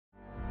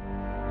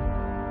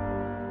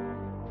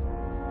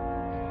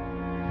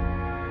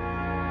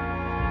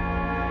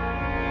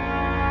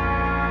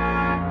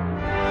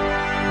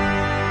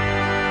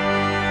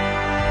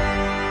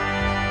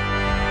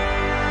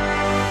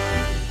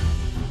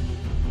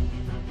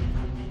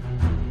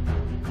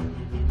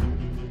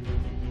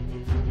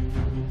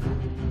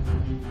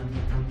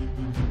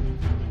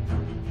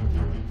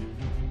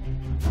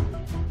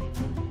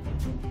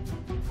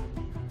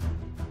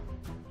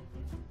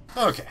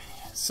Okay,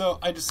 so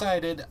I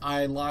decided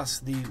I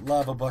lost the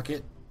lava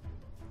bucket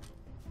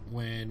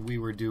when we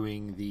were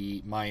doing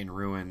the Mayan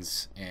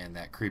ruins, and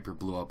that creeper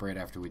blew up right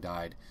after we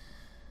died.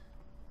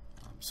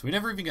 So we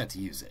never even got to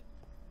use it.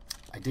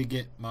 I did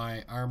get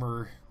my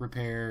armor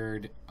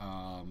repaired.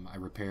 I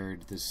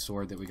repaired this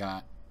sword that we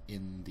got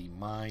in the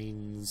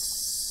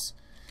mines,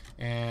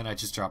 and I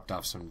just dropped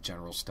off some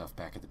general stuff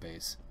back at the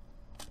base.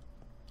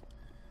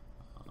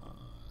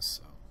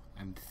 So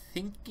I'm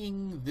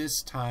thinking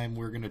this time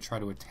we're going to try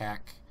to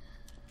attack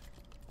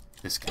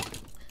this guy.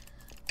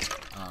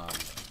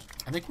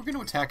 I think we're going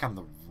to attack on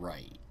the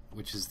right,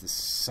 which is the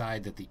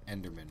side that the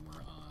Endermen were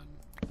on.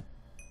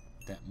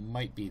 That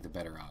might be the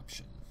better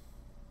option.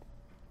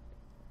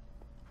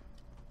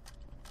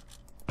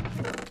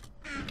 Okay.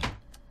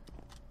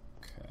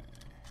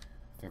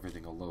 If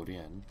everything will load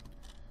in.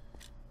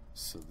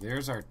 So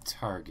there's our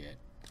target.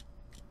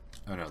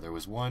 Oh no, there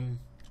was one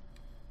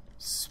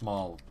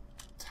small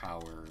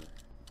tower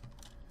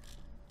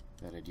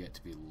that had yet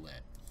to be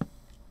lit.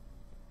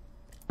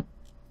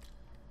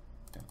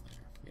 Down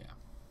there,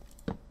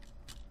 yeah.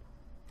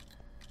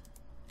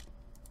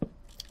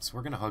 So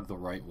we're gonna hug the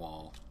right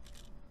wall.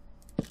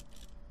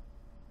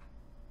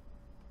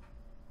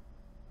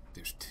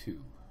 There's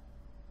two.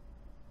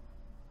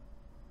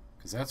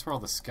 Because that's where all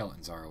the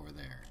skeletons are over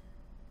there.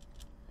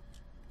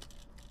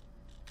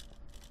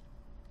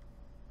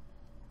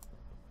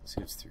 Let's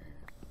see what's through here.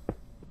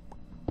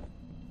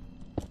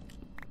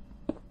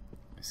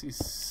 I see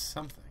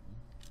something.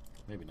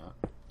 Maybe not.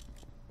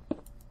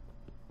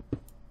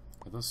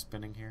 Are those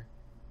spinning here?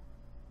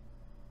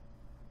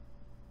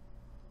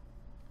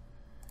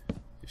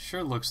 It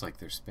sure looks like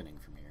they're spinning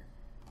from here.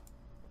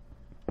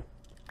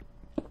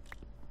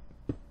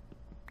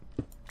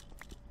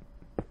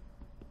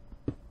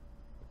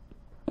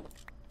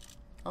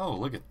 Oh,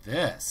 look at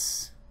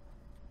this.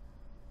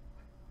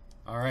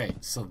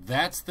 Alright, so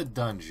that's the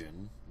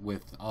dungeon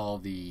with all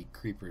the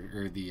creeper,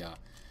 or the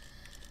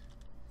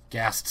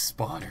ghast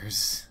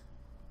spawners.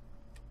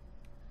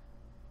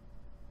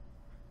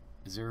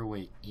 Is there a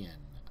way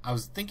in? I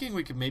was thinking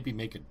we could maybe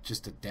make it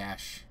just a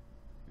dash.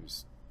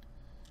 There's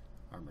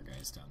armor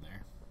guys down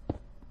there.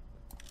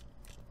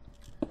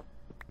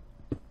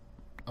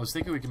 I was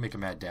thinking we could make a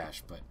mad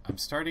dash, but I'm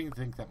starting to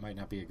think that might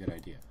not be a good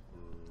idea.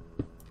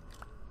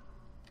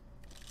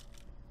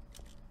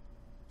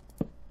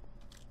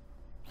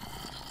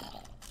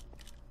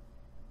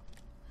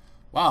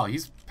 Wow,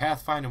 he's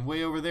pathfinding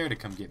way over there to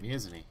come get me,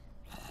 isn't he?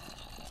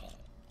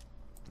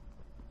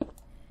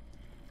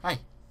 Hi.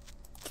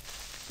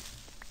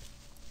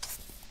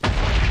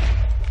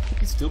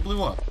 He still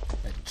blew up,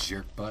 that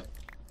jerk butt.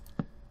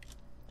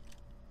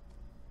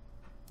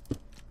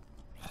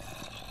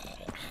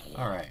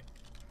 Alright.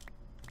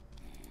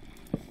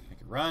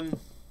 Make it run.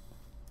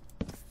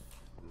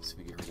 So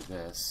we get rid of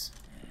this.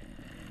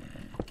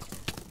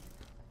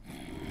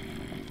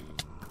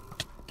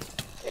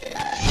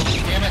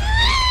 Damn it!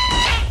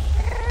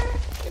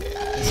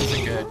 This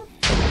isn't good.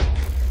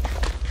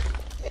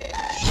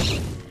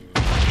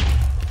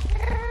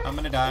 I'm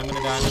gonna die, I'm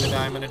gonna die, I'm gonna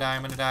die, I'm gonna die,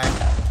 I'm gonna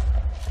die.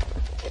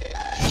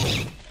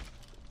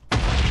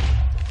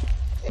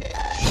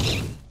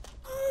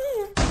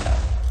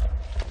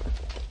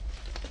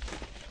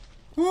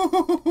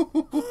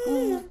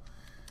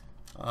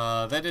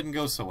 That didn't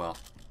go so well.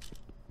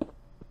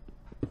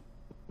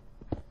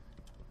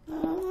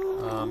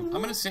 I'm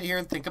gonna sit here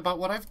and think about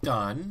what I've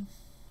done.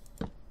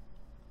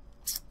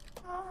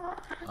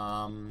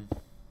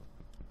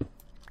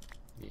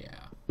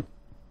 Yeah.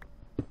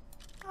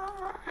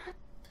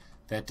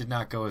 That did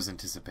not go as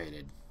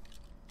anticipated.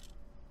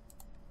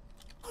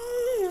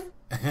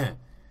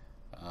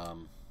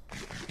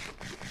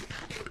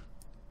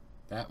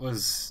 That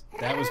was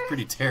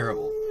pretty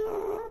terrible.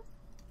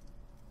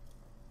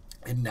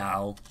 And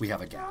now we have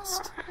a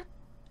ghast.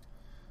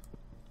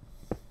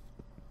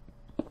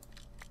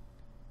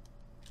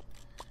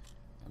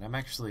 And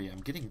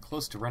I'm getting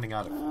close to running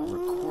out of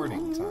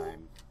recording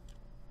time.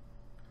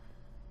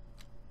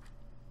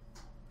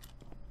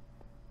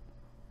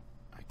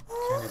 I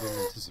kind of didn't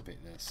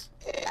anticipate this.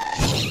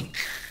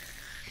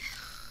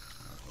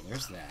 Well,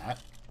 there's that.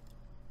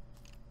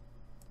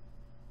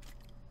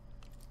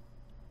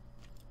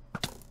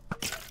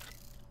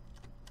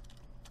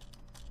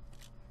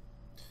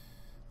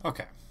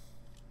 Okay.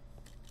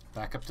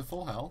 Back up to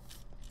full health.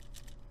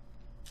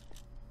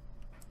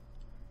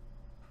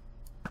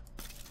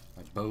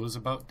 My bow's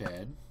about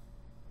dead.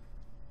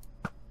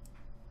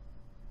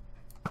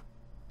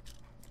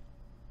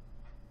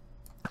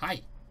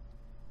 Hi.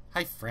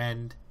 Hi,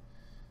 friend.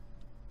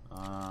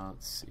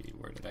 Let's see.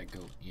 Where did I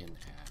go in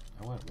at?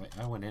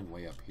 I went in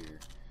way up here.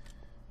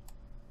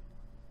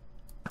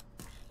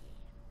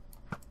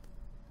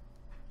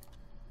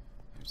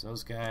 There's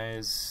those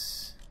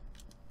guys.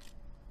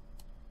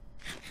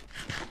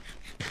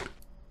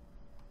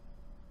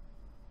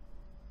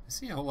 I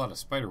see a whole lot of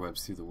spider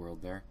webs through the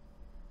world there.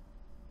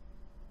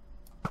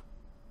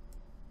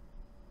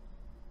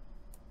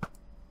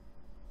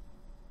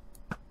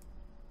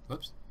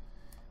 Whoops.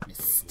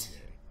 Missed.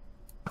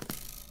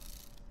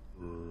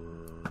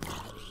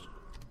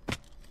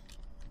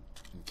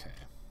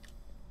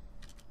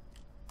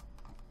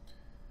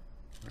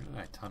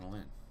 tunnel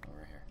in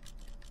over here?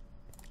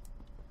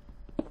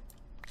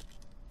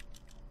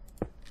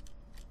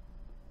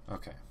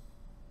 Okay.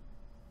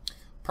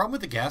 Problem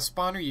with the gas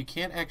spawner, you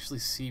can't actually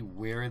see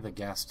where the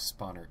gas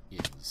spawner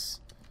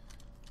is.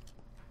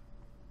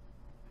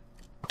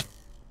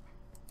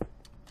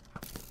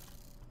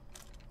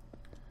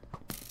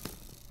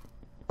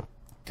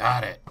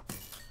 Got it.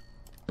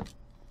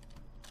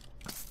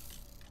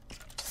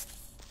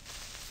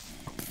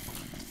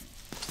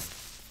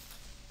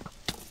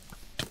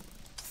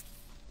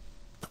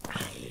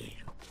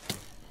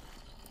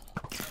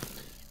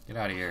 Get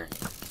out of here.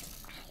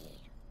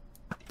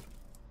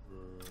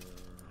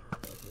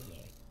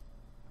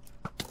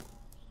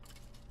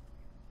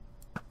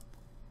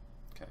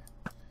 Okay.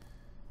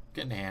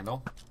 Getting a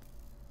handle.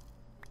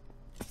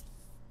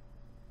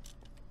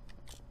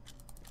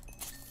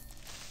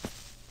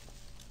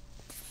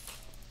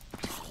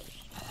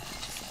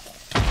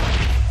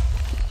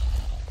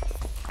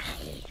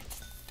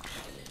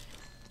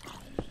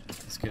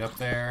 Let's get up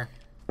there.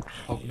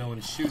 Hope no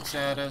one shoots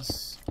at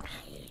us.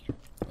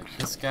 Like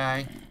this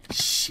guy.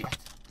 Shit.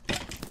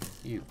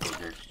 You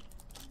booger.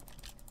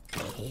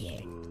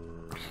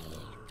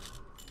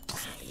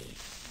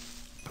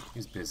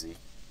 He's busy.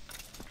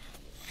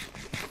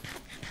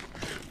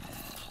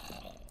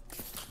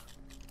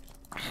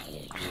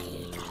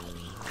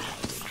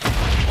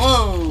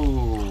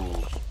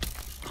 Whoa!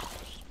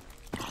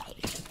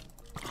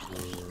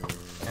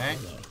 Okay.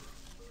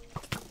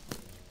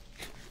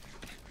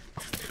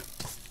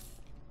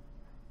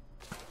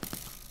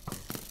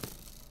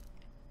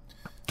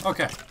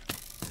 Okay.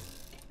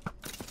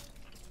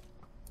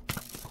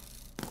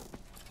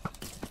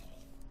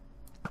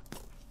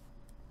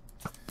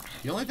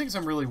 The only things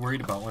I'm really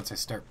worried about once I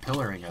start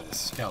pillaring are the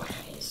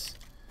skeletons.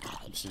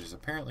 Which there's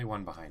apparently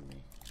one behind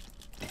me.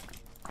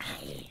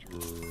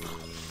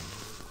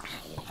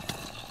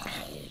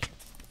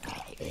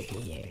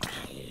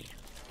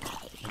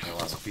 I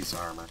lost a piece of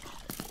armor.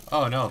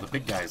 Oh no, the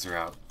big guys are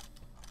out.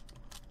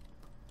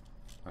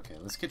 Okay,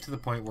 let's get to the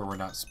point where we're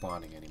not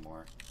spawning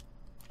anymore.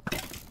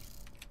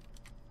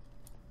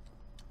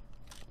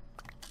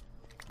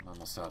 I'm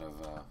almost out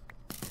of,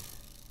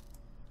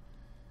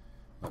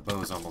 my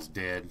bow's almost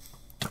dead.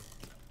 Okay,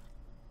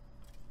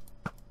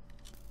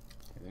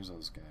 there's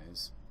those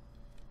guys.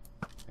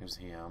 There's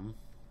him.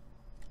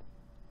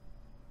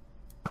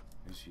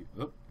 There's you.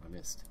 Oop, I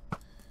missed.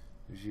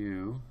 There's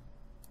you.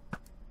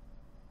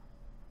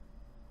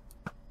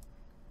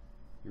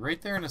 You're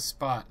right there in a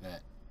spot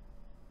that...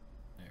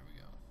 There we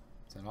go.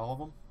 Is that all of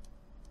them?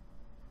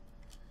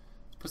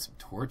 Let's put some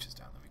torches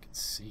down that we can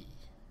see.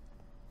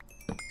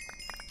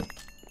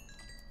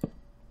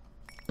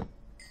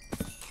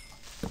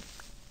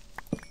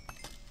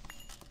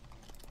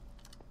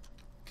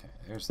 Okay,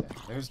 there's that.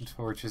 There's the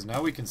torches.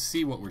 Now we can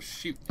see what we're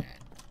shooting at.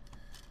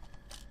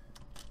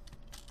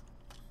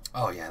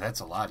 Oh yeah, that's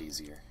a lot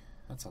easier.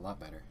 That's a lot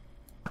better.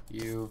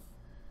 You.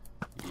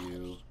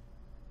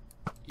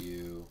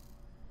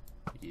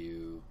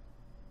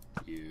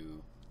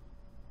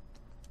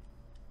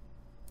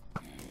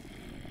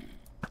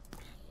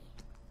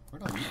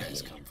 Where'd all you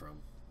guys come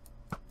from?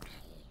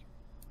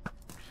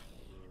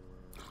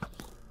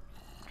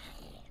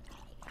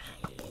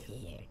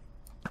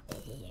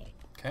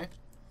 Okay.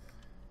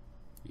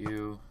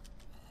 You.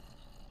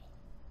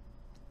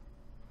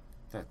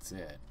 That's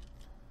it.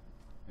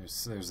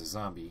 There's a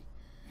zombie.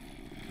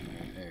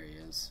 There he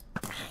is.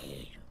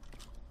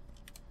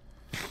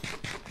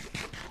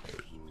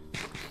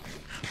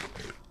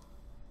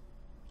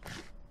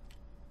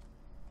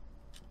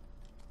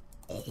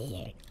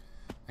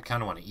 I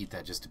kind of want to eat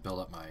that just to build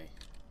up my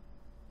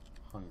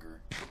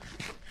hunger.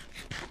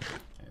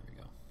 There we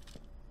go.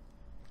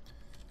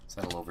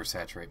 So that'll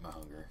oversaturate my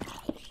hunger.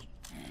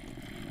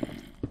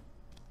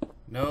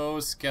 No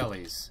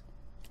skellies.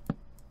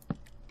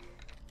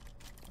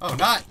 Oh,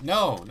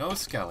 no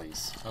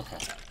skellies. Okay.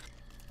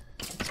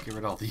 Let's get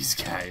rid of all these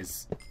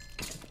guys.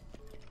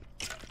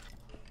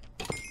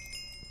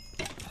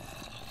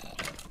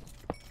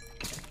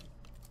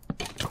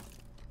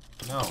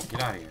 No,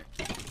 get out of here.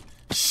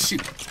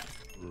 Shoot.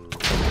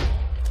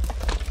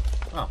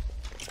 Oh.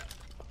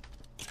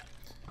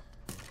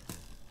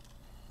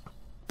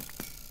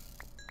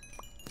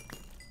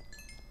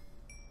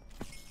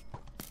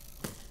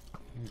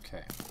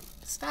 Okay.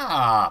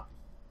 Stop.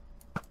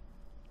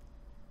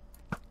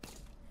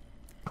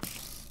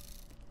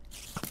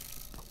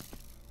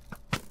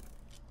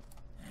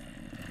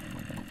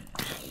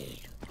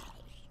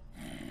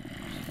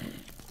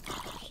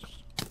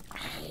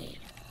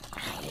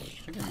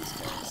 Look at these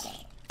guys.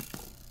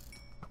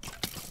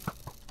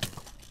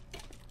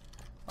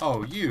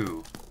 Oh,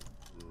 you.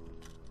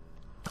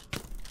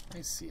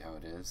 I see how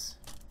it is.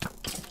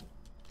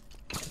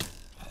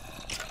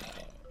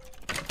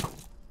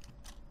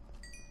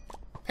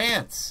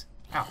 Pants!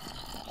 Ow.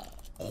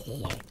 I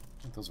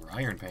think those were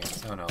iron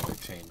pants. Oh no, they're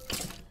chain.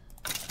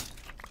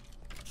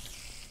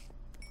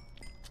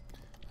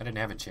 I didn't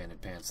have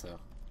enchanted pants though.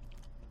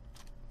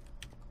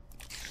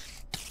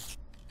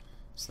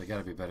 So they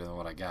gotta be better than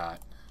what I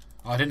got.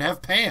 Oh, I didn't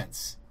have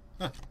pants!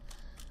 Huh.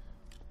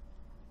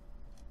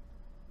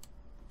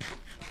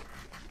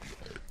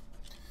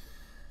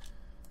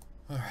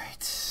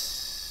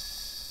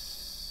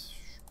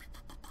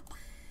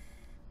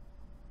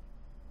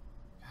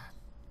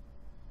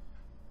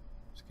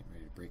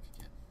 break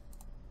again.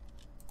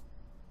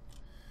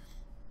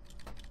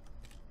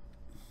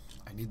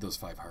 I need those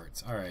 5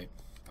 hearts. Alright,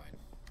 fine.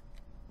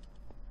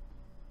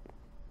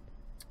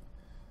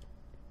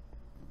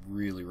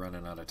 Really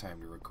running out of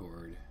time to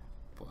record,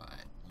 but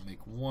I'll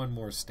make one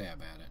more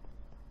stab at it.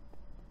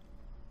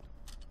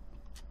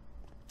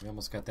 We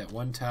almost got that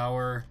one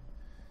tower.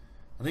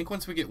 I think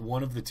once we get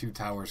one of the 2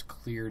 towers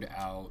cleared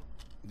out,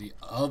 the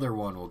other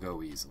one will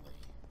go easily.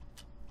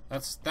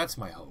 That's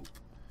my hope.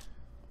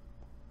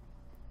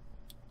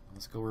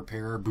 Let's go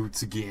repair our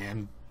boots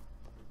again.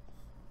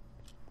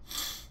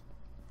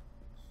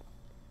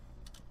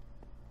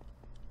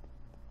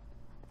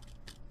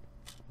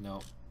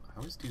 No, I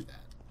always do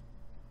that.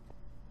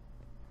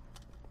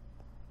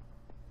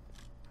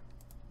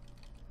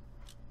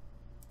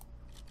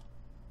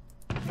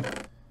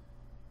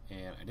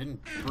 And I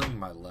didn't bring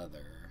my leather.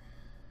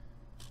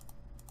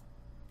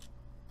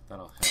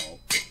 That'll help.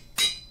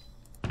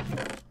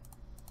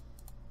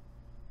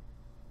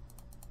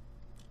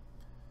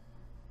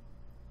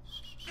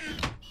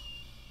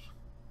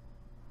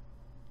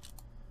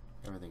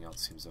 Everything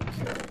else seems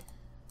okay.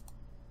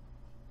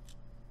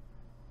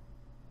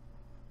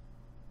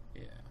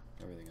 Yeah,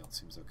 everything else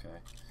seems okay.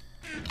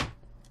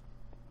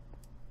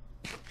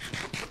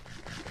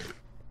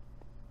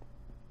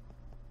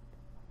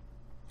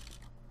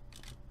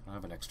 I don't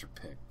have an extra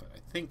pick, but I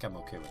think I'm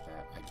okay with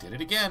that. I did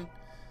it again!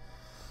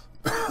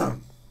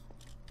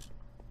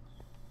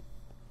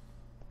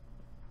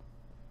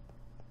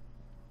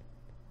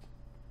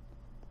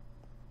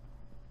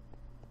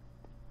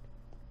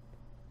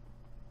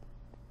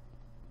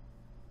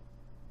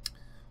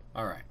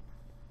 Alright.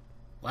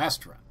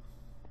 Last run.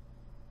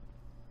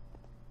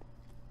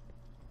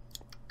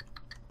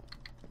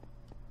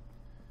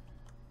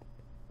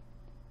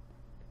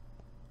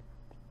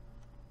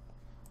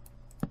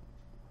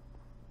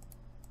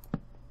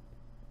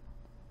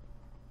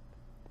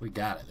 We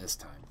got it this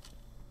time.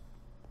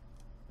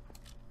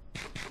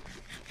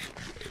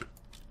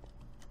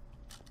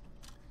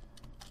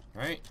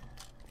 Right?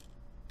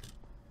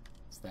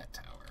 It's that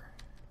tower.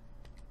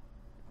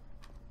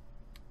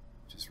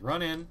 Just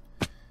run in,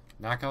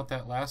 knock out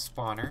that last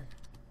spawner.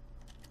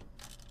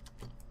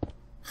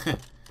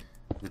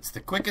 It's the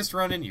quickest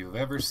run-in you've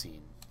ever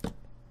seen.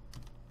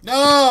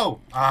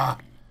 No! Ah!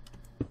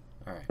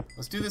 Alright,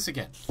 let's do this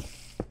again.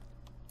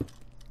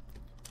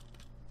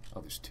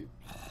 Oh, there's 2.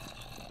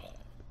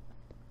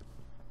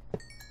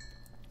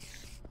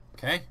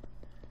 Okay.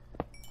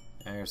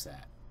 There's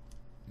that.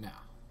 Now.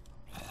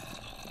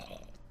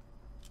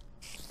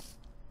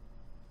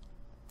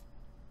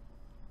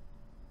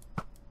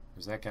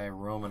 There's that guy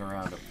roaming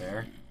around up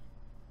there.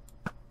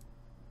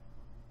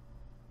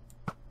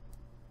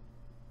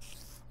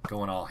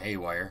 Going all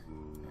haywire.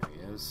 There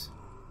he is.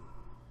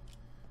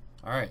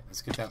 Alright,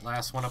 let's get that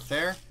last one up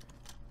there.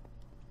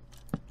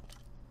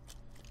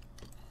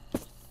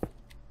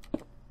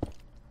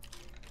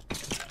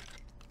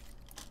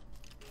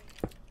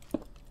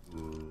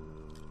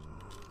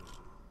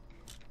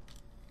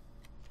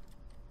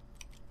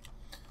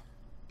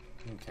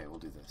 Okay, we'll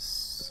do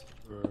this.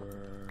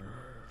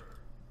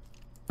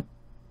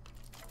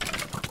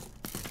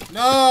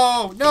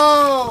 No!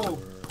 No!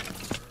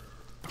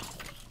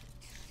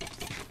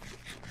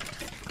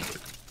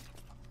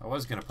 I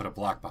was going to put a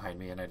block behind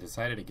me, and I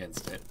decided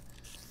against it.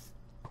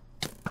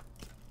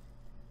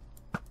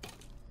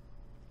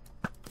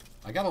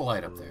 I got a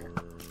light up there,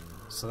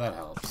 so that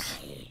helps.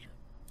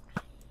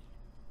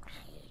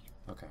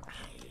 Okay.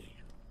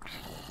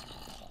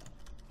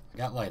 I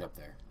got light up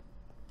there.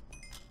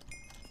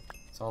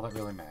 That's all that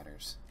really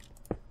matters.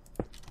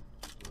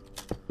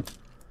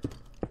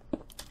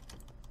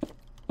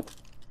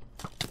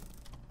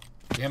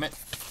 Damn it.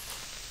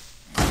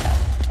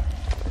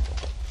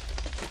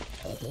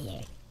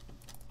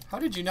 How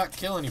did you not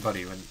kill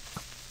anybody when...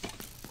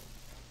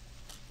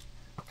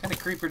 What kind of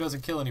creeper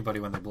doesn't kill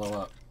anybody when they blow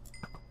up?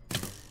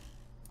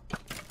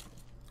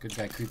 Good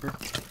guy creeper.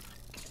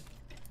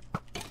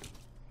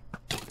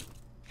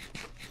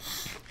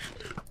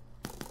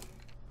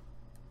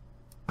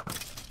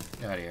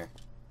 Get out of here.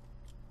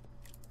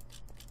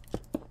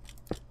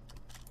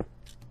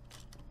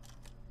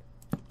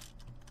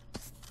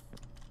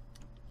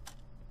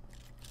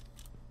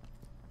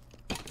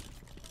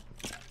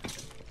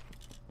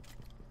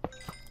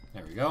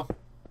 There we go.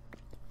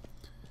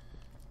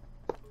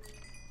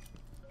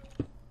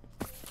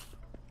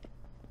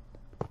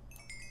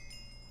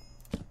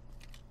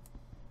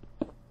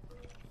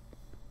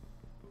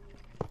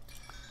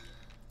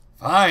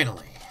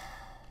 Finally.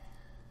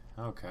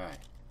 Okay.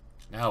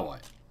 Now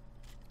what?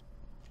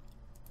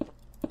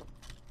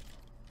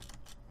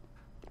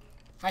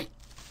 Hi.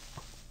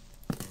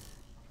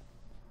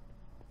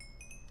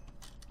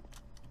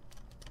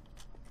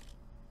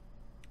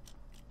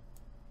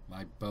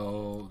 My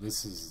bow.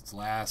 This is its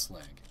last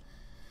leg.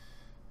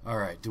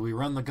 Alright, do we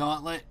run the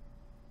gauntlet?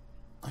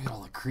 Look at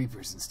all the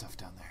creepers and stuff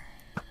down there.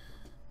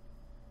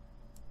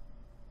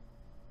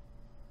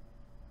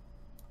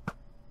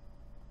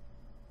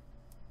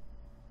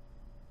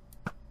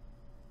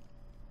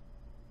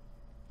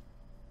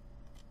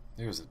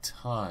 There's a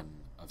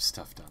ton of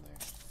stuff down there.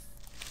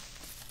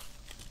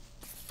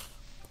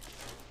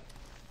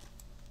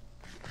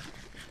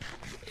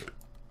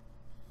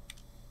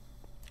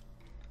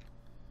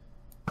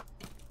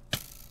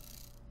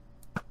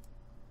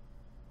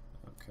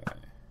 Okay.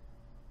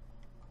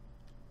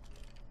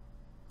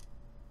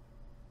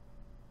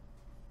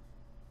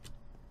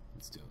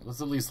 Let's do it.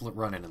 Let's at least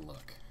run in and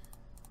look.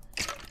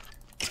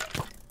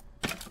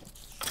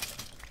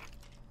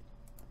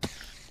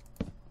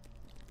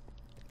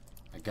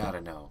 I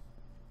gotta know.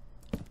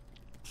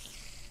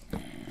 I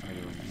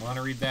want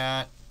to read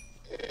that.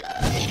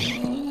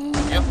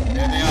 Yep,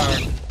 there they are.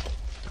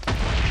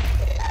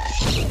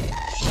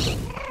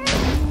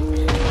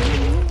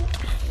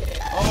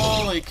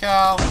 Holy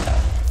cow!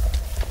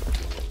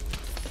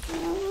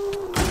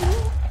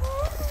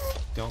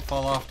 Don't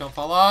fall off, don't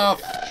fall off!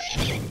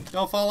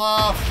 Don't fall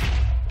off!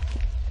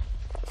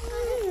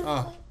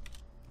 Oh.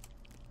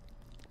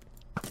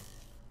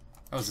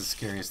 That was the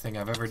scariest thing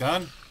I've ever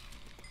done.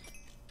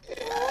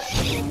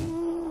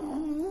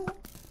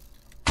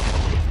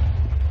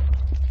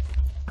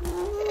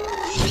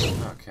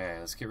 Okay,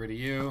 let's get rid of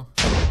you.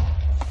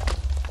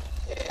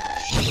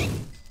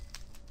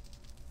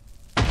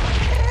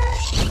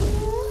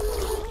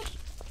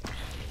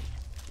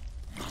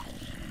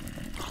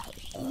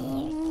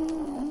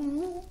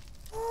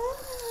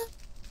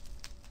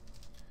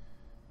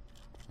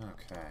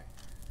 Okay.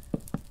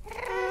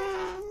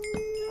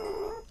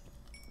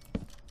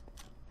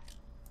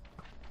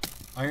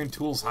 Iron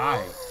tools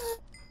high.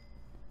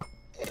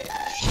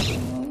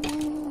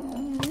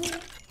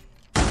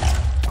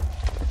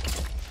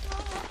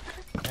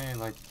 Hey,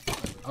 like...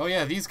 Oh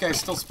yeah, these guys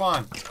still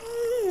spawn.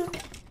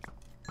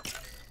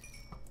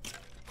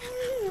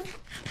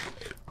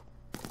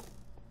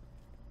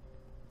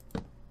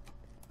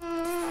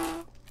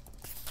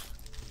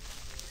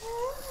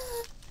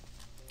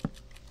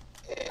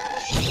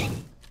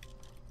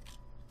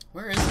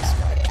 Where is this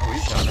guy? Oh,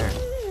 he's down there.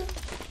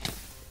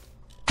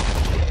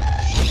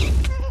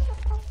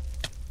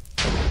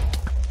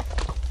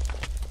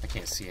 I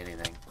can't see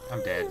anything.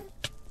 I'm dead.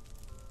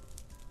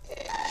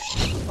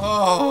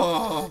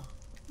 Oh!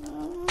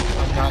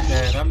 I'm not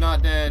dead. I'm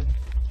not dead.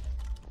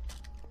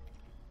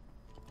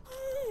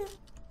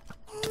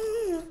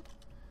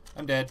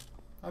 I'm dead.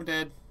 I'm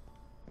dead.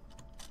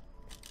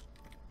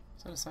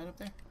 Is that a sign up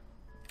there?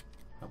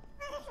 Nope.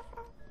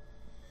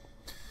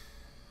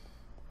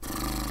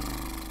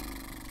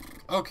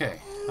 Okay,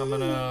 I'm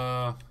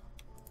gonna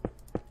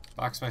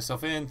box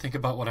myself in, think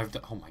about what I've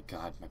done. Oh my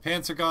god, my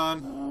pants are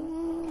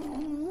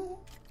gone.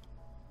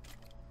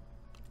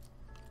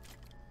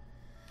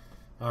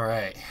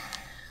 Alright.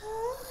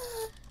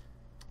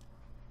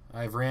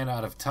 I've ran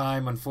out of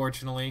time,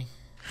 unfortunately,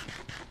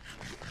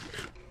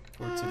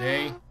 for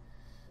today.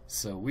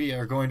 So we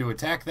are going to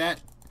attack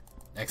that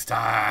next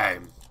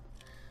time.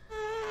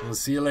 We'll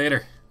see you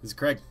later. This is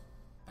Craig.